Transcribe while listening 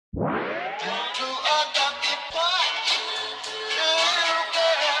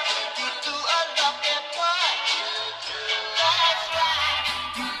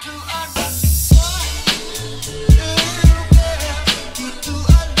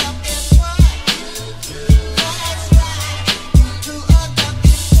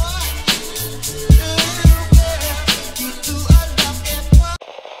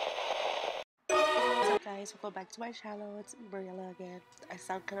Guys, welcome back to my channel. It's Briella again. I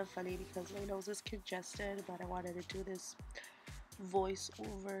sound kind of funny because my nose is congested, but I wanted to do this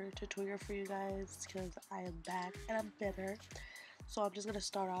voiceover tutorial for you guys because I am back and I'm better. So I'm just gonna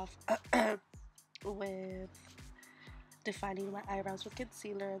start off with defining my eyebrows with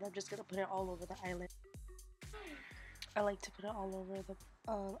concealer, and I'm just gonna put it all over the eyelid. I like to put it all over the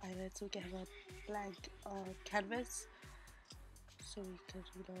eyelid so we can have a blank canvas, so we could,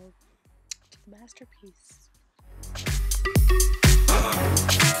 you know, masterpiece.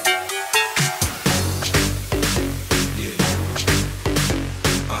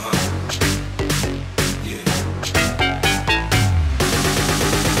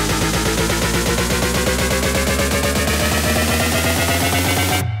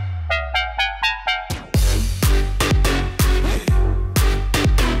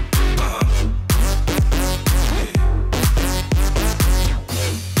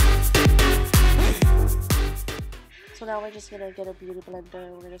 So now we're just gonna get a beauty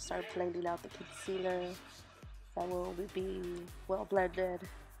blender. We're gonna start blending out the concealer. That will be well blended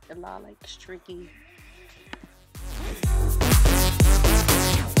and not like streaky.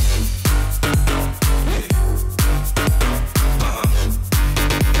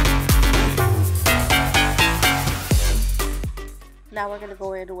 Now we're gonna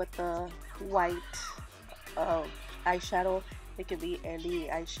go in with the white eyeshadow. It can be any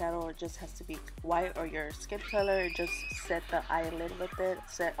eyeshadow, it just has to be white or your skin color. Just set the eyelid with it,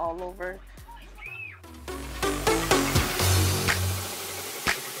 set all over.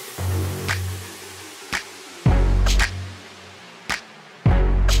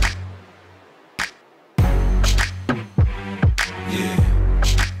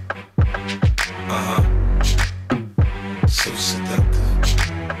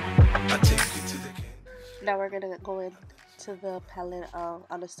 Now we're gonna go in to the palette of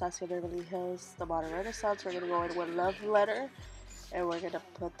Anastasia Beverly Hills, the Modern Renaissance. We're gonna go in with Love Letter, and we're gonna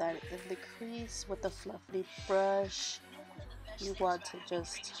put that in the crease with the fluffy brush. You want to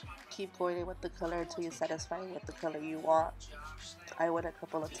just keep going in with the color until you're satisfied with the color you want. I went a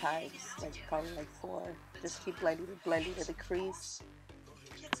couple of times, like probably like 4. Just keep blending in the crease.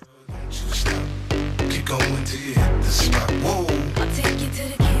 Keep going till you hit the spot. Whoa. I'll take you to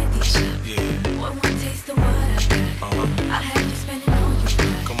the candy shop. Yeah. One taste of what I got. I'll have you spending all you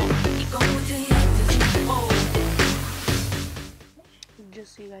got. Come on. Keep going till you hit the spot. Whoa.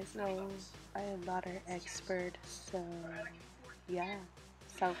 Just so you guys know, I am not an expert, so yeah,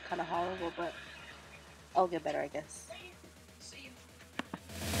 sounds kind of horrible, but I'll get better, I guess.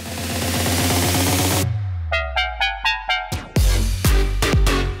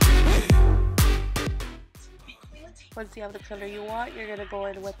 Once you have the color you want, you're gonna go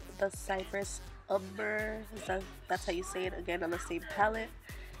in with the Cypress Umber. That's how you say it, again on the same palette.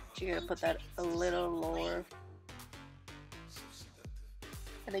 You're gonna put that a little lower.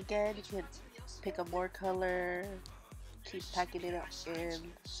 And again, you can pick up more color, keep packing it up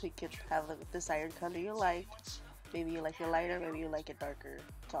in so you can have the desired color you like. Maybe you like it lighter, maybe you like it darker.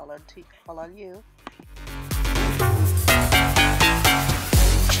 It's all on you.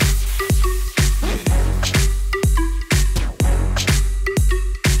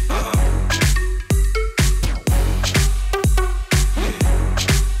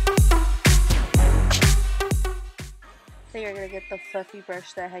 Then you're gonna get the fluffy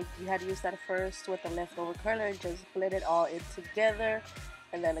brush that you had used at first with the leftover color and just blend it all in together.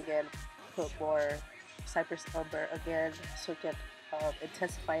 And then again, put more Cypress Umber again so it can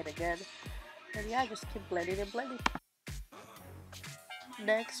intensify it again. And yeah, just keep blending and blending.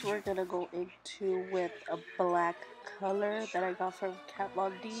 Next, we're gonna go into with a black color that I got from Kat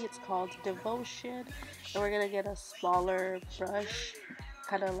Von D. It's called Devotion. And we're gonna get a smaller brush,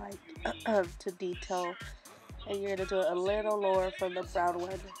 kind of like to detail. And you're gonna do it a little lower from the brown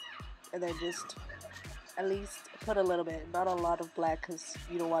one, and then just at least put a little bit, not a lot of black, because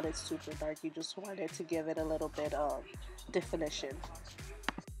you don't want it super dark. You just want it to give it a little bit of definition.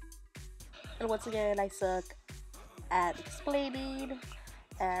 And once again, I suck at explaining,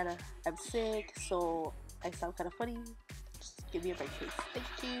 and I'm sick, so I sound kind of funny. Just give me a break, please. Thank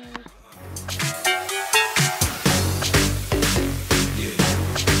you.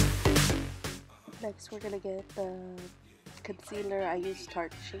 Next, we're gonna get the concealer. I use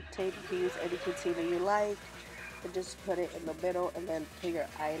Tarte Shape Tape. You can use any concealer you like. And just put it in the middle and then put your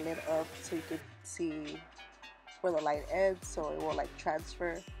eyelid up so you can see where the line ends, so it won't like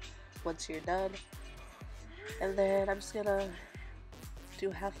transfer once you're done. And then I'm just gonna do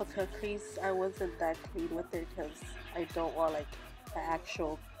half a cut crease. I wasn't that clean with it because I don't want like the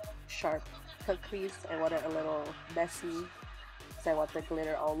actual sharp cut crease. I want it a little messy because I want the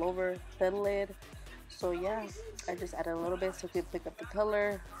glitter all over the lid. So yeah, I just added a little bit so you can pick up the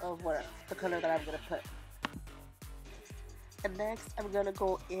color of the color that I'm gonna put. And next, I'm gonna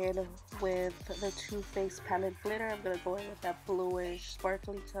go in with the Too Faced palette glitter. I'm gonna go in with that bluish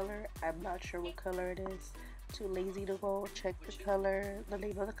sparkly color. I'm not sure what color it is. Too lazy to go check the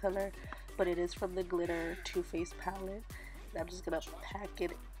name of the color, but it is from the glitter Too Faced palette. And I'm just gonna pack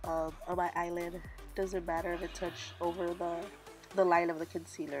it on my eyelid. Doesn't matter if it touches over the line of the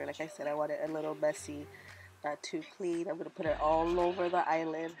concealer. Like I said, I want it a little messy, not too clean. I'm gonna put it all over the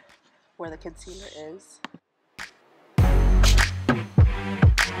eyelid where the concealer is.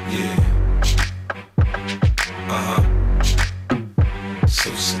 Yeah.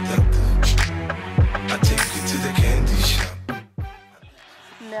 So seductive. I take you to the candy shop.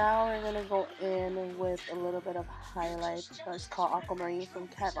 Now we're gonna go in with a little bit of highlight. It's called Aquamarine from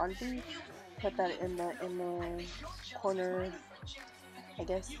Kat Von D. Put that in the corner. I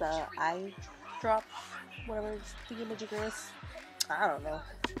guess the eye drop, whatever the image is. I don't know.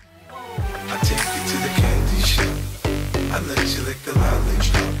 I take you to the candy shop. I let you lick the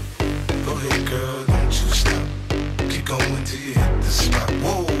lollipop. Go ahead, girl, don't you stop. Keep going till you hit the spot.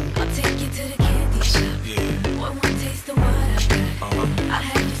 Whoa. I'll take you to the candy shop. Yeah. Boy, one taste of what I got. I'll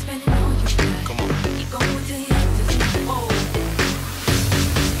have you spending all you got. Come on. Keep going till you hit the spot. Whoa.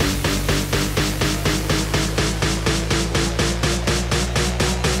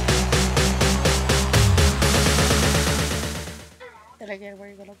 And again,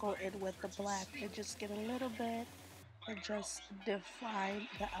 we're gonna go in with the black and just get a little bit and just define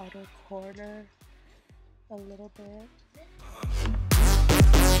the outer corner a little bit.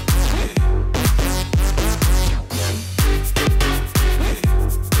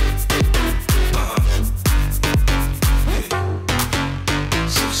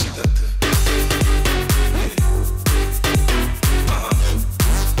 So seductive.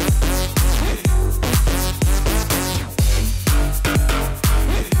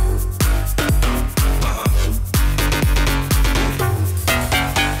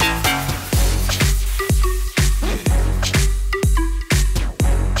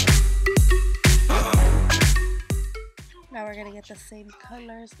 Now we're gonna get the same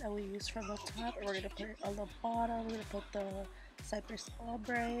colors that we used from the top, and we're gonna put it on the bottom. We're gonna put the Cypress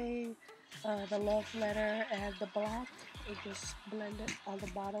Ombre, the Love Letter, and the black, and just blend it on the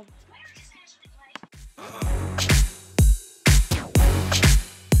bottom.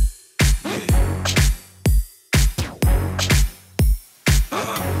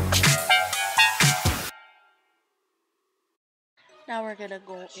 Now we're gonna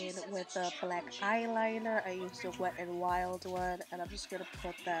go in with the black eyeliner. I used the Wet n Wild one, and I'm just gonna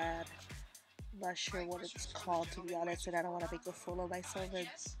put that. I'm not sure what it's called, to be honest, and I don't want to make a fool of myself and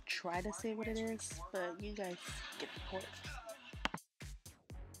try to say what it is, but you guys get the point.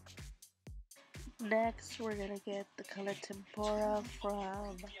 Next, we're gonna get the color Tempura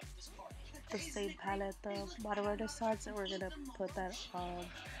from the same palette, the Modern Renaissance, and we're gonna put that on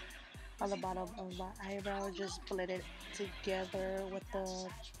the bottom of my eyebrow. Just blend it together with the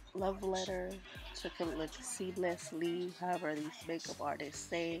Love Letter so it can look seamlessly, however these makeup artists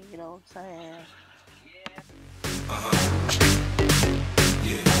say, you know what I'm saying?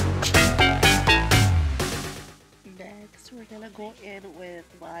 Next, we're gonna go in with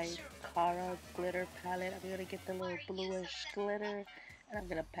my Cara glitter palette. I'm gonna get the little bluish glitter, and I'm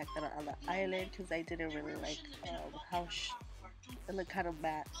gonna pack that on the eyelid because I didn't really like how it looked kind of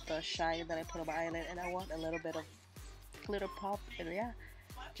matte, the shine that I put on my eyelid, and I want a little bit of glitter pop, and yeah,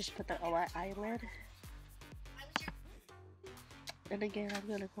 just put that on my eyelid. And again, I'm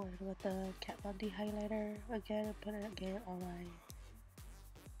gonna go in with the Kat Von D highlighter again and put it again on my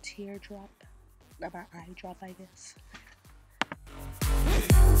teardrop, not my eye drop, I guess.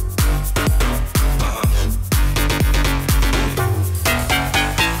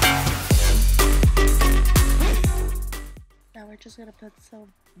 Now we're just gonna put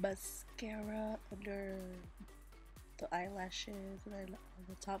some mascara under the eyelashes and then on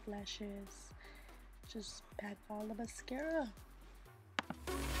the top lashes. Just pack all the mascara.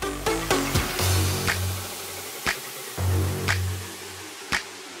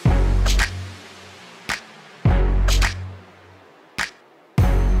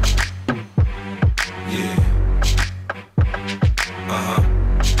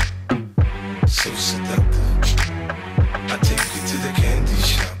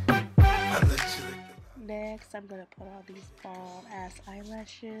 I'm gonna put on these bomb ass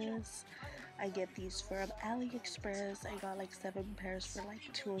eyelashes. I get these from AliExpress. I got like 7 pairs for like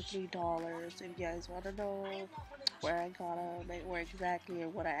 $2 or $3. If you guys want to know where I got them, like where exactly, or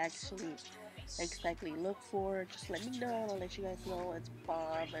what I actually exactly look for, just let me know. I'll let you guys know. It's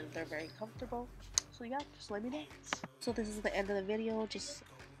bomb and they're very comfortable. So yeah, just let me know. So this is the end of the video. Just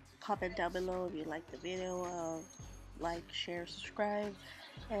comment down below if you like the video. Like, share, subscribe,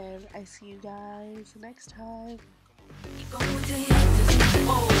 and I see you guys next time. Keep going till you hit this.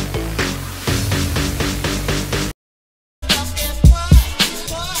 Whoa.